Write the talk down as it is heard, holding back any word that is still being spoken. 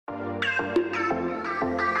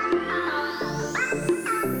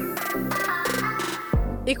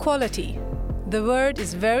Equality. The word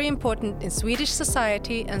is very important in Swedish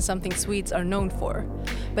society and something Swedes are known for.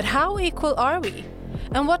 But how equal are we?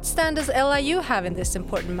 And what stand does LIU have in this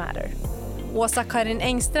important matter? Åsa-Karin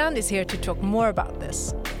Engstrand is here to talk more about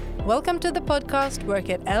this. Welcome to the podcast Work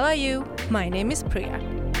at LIU. My name is Priya.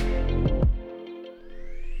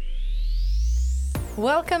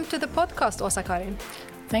 Welcome to the podcast, Åsa-Karin.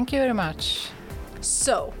 Thank you very much.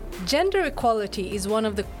 So, gender equality is one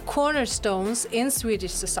of the cornerstones in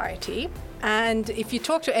Swedish society. And if you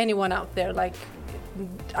talk to anyone out there,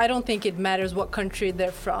 I don't think it matters what country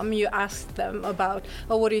they're from. You ask them about,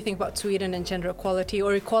 what do you think about Sweden and gender equality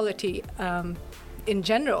or equality in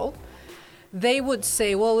general? They would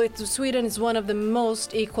say, Sweden is one of the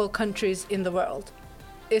most equal countries in the world.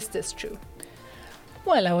 Is this true?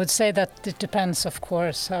 Well, I would say that it depends, of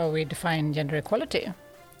course, how we define gender equality.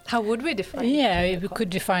 How would we define it? Yeah, we could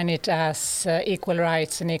define it as equal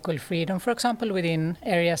rights and equal freedom, for example, within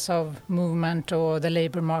areas of movement or the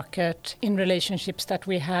labor market, in relationships that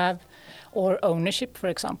we have, or ownership, for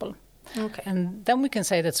example. Okay. And then we can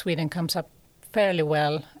say that Sweden comes up fairly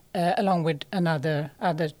well along with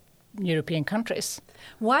other European countries.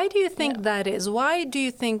 Why do you think that is? Why do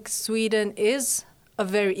you think Sweden is a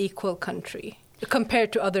very equal country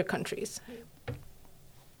compared to other countries?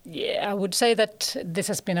 Yeah, I would say that this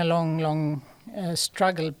has been a long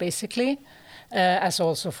struggle, basically, as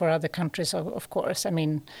also for other countries, of course. I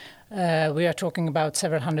mean, we are talking about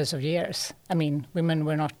several hundreds of years. I mean, women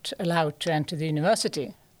were not allowed to enter the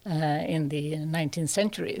university in the 19th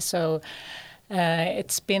century. So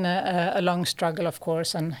it's been a long struggle, of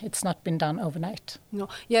course, and it's not been done overnight. No,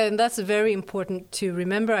 yeah, and that's very important to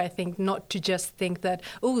remember, I think, not to just think that,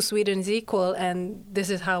 Sweden is equal and this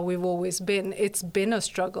is how we've always been. It's been a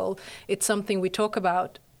struggle. It's something we talk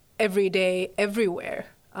about every day, everywhere,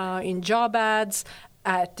 in job ads,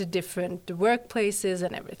 at the different workplaces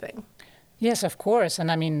and everything. Yes, of course. And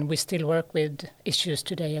I mean, we still work with issues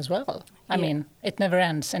today as well. I mean, it never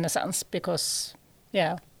ends in a sense because,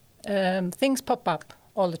 things pop up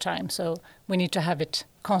all the time, so we need to have it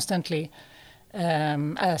constantly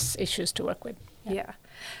as issues to work with. Yeah.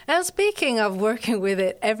 And speaking of working with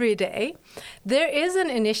it every day, there is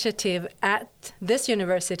an initiative at this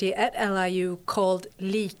university, at LIU, called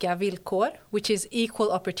Lika villkor, which is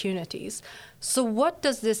equal opportunities. So what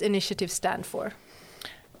does this initiative stand for?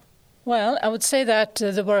 Well, I would say that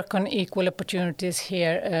the work on equal opportunities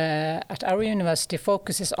here at our university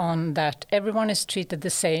focuses on that everyone is treated the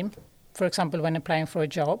same, for example, when applying for a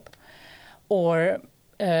job, or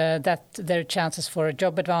that their chances for a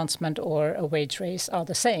job advancement or a wage raise are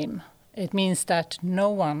the same. It means that no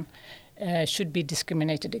one should be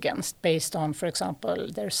discriminated against based on, for example,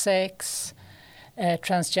 their sex,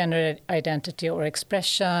 transgender identity or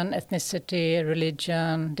expression, ethnicity,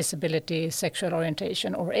 religion, disability, sexual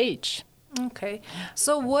orientation, or age. Okay.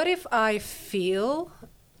 So what if I feel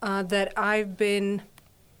that I've been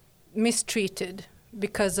mistreated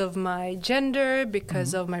because of my gender,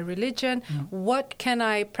 because of my religion? What can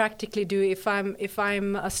I practically do if I'm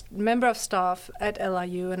a member of staff at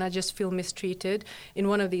LIU and I just feel mistreated in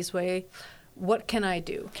one of these ways? What can I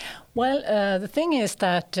do? Well, the thing is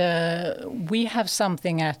that we have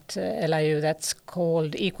something at LIU that's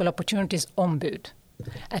called Equal Opportunities Ombud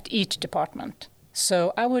at each department.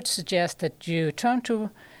 So I would suggest that you turn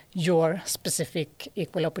to your specific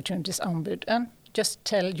Equal Opportunities Ombud and just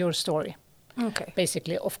tell your story. Okay.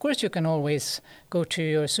 Basically, of course, you can always go to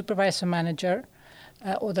your supervisor manager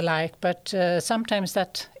or the like, but sometimes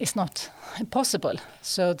that is not possible.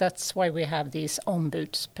 So that's why we have these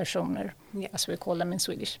ombudspersoner, as we call them in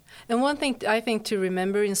Swedish. And one thing I think to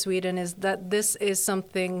remember in Sweden is that this is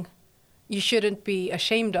something you shouldn't be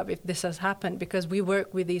ashamed of if this has happened, because we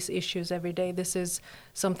work with these issues every day. This is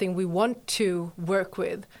something we want to work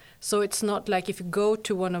with. So it's not like if you go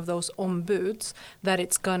to one of those ombuds that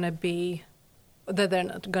it's going to be that they're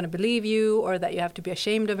not going to believe you or that you have to be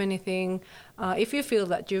ashamed of anything. If you feel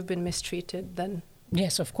that you've been mistreated, then...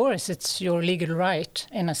 Yes, of course, it's your legal right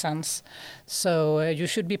in a sense. So you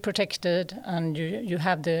should be protected and you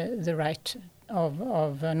have the right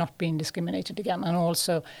of not being discriminated again, and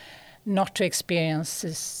also not to experience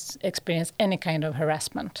any kind of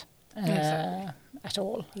harassment. At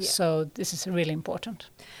all. Yeah. So this is really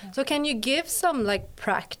important. So can you give some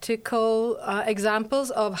practical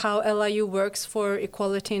examples of how LIU works for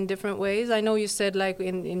equality in different ways? I know you said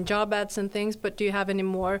in job ads and things, but do you have any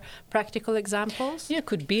more practical examples? Yeah, it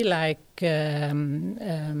could be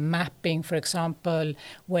mapping, for example,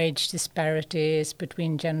 wage disparities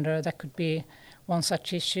between gender. That could be one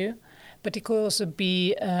such issue. but it could also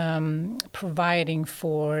be providing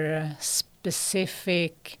for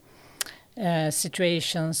specific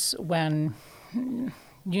situations when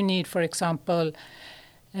you need, for example,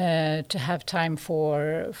 to have time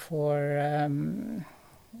for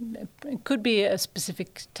it could be a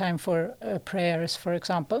specific time for prayers, for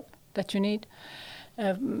example, that you need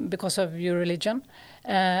because of your religion.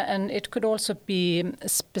 And it could also be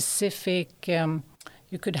specific,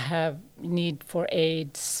 you could have need for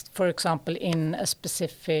aids, for example, in a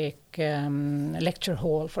specific lecture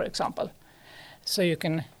hall, for example, so you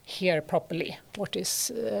can hear properly what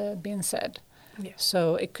is being said. Yeah.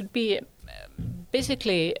 So it could be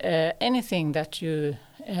basically anything that you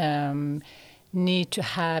need to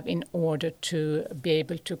have in order to be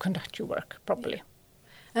able to conduct your work properly. Yeah.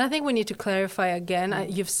 And I think we need to clarify again,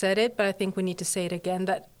 you've said it, but I think we need to say it again,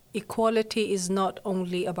 that equality is not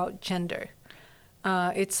only about gender.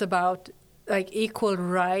 It's about like equal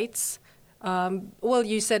rights. Well,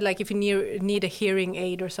 you said like if you need a hearing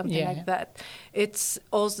aid or something like that. It's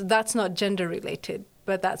also, that's not gender related,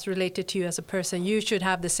 but that's related to you as a person. You should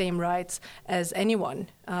have the same rights as anyone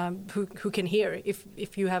who can hear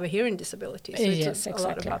if you have a hearing disability. So it's a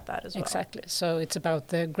lot about that as well. Exactly. So it's about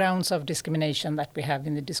the grounds of discrimination that we have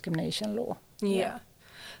in the discrimination law. Yeah.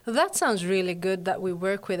 Well, that sounds really good that we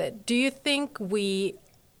work with it. Do you think we,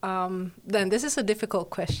 then this is a difficult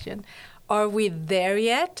question, are we there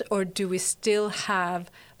yet, or do we still have,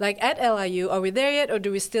 like at LIU, are we there yet, or do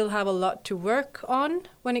we still have a lot to work on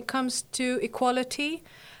when it comes to equality?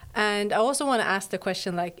 And I also want to ask the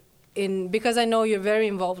question, like, because I know you're very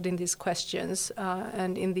involved in these questions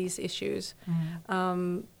and in these issues.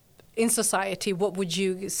 Mm-hmm. In society, what would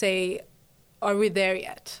you say, are we there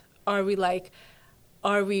yet? Are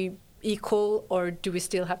we equal, or do we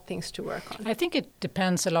still have things to work on? I think it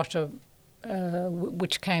depends a lot of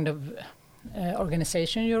which kind of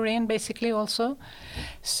organization you're in, basically, also.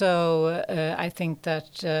 So I think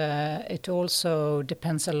that it also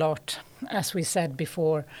depends a lot, as we said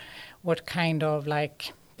before, what kind of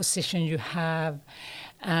like position you have.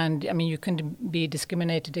 And I mean, you can be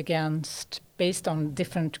discriminated against based on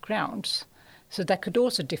different grounds. So that could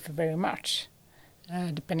also differ very much,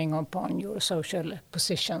 depending upon your social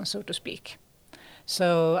position, so to speak.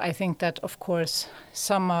 So I think that, of course,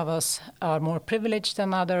 some of us are more privileged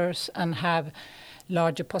than others and have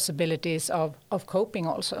larger possibilities of coping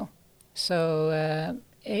also. So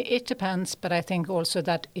it depends, but I think also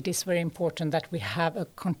that it is very important that we have a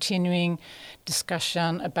continuing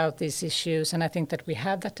discussion about these issues, and I think that we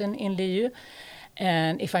have that in LIU.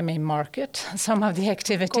 And if I may market some of the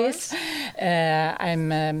activities,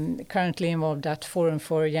 I'm currently involved at Forum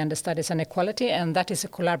for Gender Studies and Equality, and that is a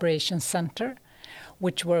collaboration center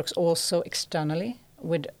which works also externally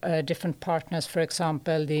with different partners, for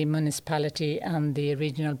example, the municipality and the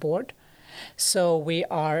regional board. So we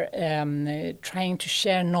are trying to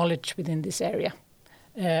share knowledge within this area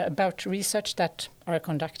about research that are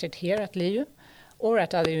conducted here at LIU or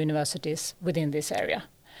at other universities within this area.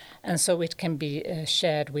 And so it can be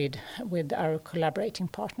shared with our collaborating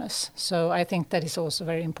partners. So I think that is also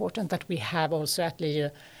very important that we have also at LIU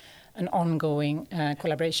an ongoing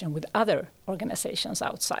collaboration with other organizations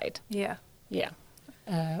outside. Yeah.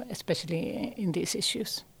 Especially in these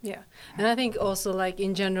issues. Yeah. And I think also, like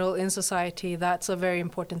in general in society, that's a very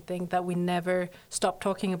important thing, that we never stop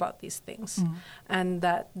talking about these things. And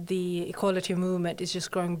that the equality movement is just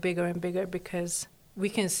growing bigger and bigger, because we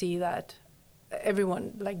can see that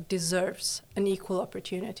everyone like deserves an equal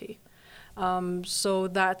opportunity. So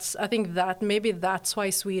I think that maybe that's why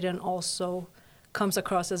Sweden also comes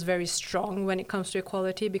across as very strong when it comes to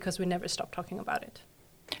equality, because we never stop talking about it.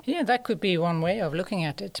 Yeah, that could be one way of looking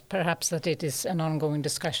at it. Perhaps that it is an ongoing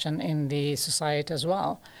discussion in the society as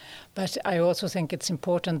well. But I also think it's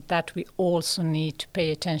important that we also need to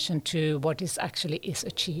pay attention to what is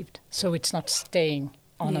achieved. So it's not staying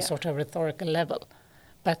on a sort of rhetorical level,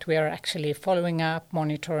 but we are actually following up,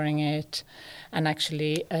 monitoring it, and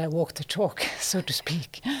actually walk the talk, so to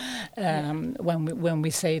speak, when we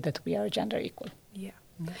say that we are gender equal. Yeah.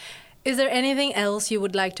 Is there anything else you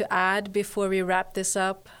would like to add before we wrap this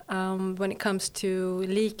up when it comes to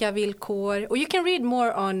lika villkor? Or you can read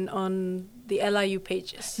more on the LIU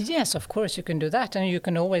pages. Yes, of course you can do that. And you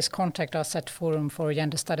can always contact us at Forum for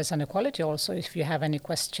Gender Studies and Equality also if you have any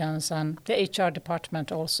questions, and the HR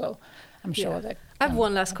department also. I'm sure that. I have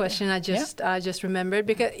one last question. I just remembered,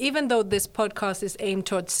 because even though this podcast is aimed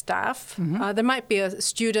towards staff, there might be a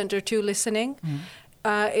student or two listening.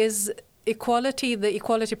 Is equality, the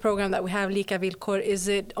equality program that we have, Lika Villkor, is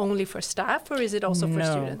it only for staff, or is it also for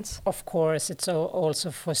students? Of course, it's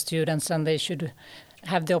also for students, and they should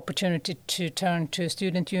have the opportunity to turn to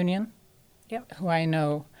student union who I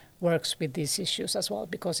know works with these issues as well,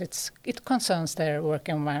 because it concerns their work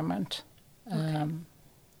environment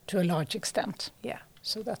to a large extent. Yeah.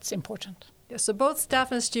 So that's important. Yeah, so both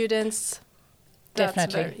staff and students.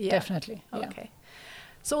 Definitely. Okay.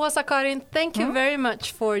 So Åsa-Karin, thank you very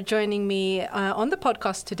much for joining me on the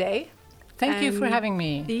podcast today. Thank you for having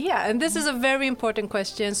me. Yeah, and this is a very important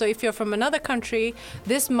question. So if you're from another country,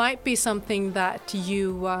 this might be something that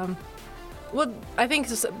you... I think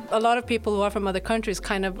a lot of people who are from other countries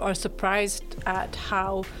kind of are surprised at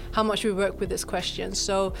how much we work with this question.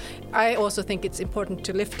 So I also think it's important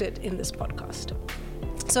to lift it in this podcast.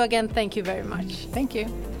 So again, thank you very much. Thank you.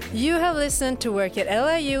 You have listened to Work at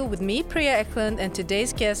LIU with me, Priya Eklund, and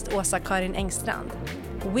today's guest, Åsa-Karin Engstrand.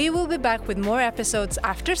 We will be back with more episodes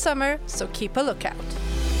after summer, so keep a lookout.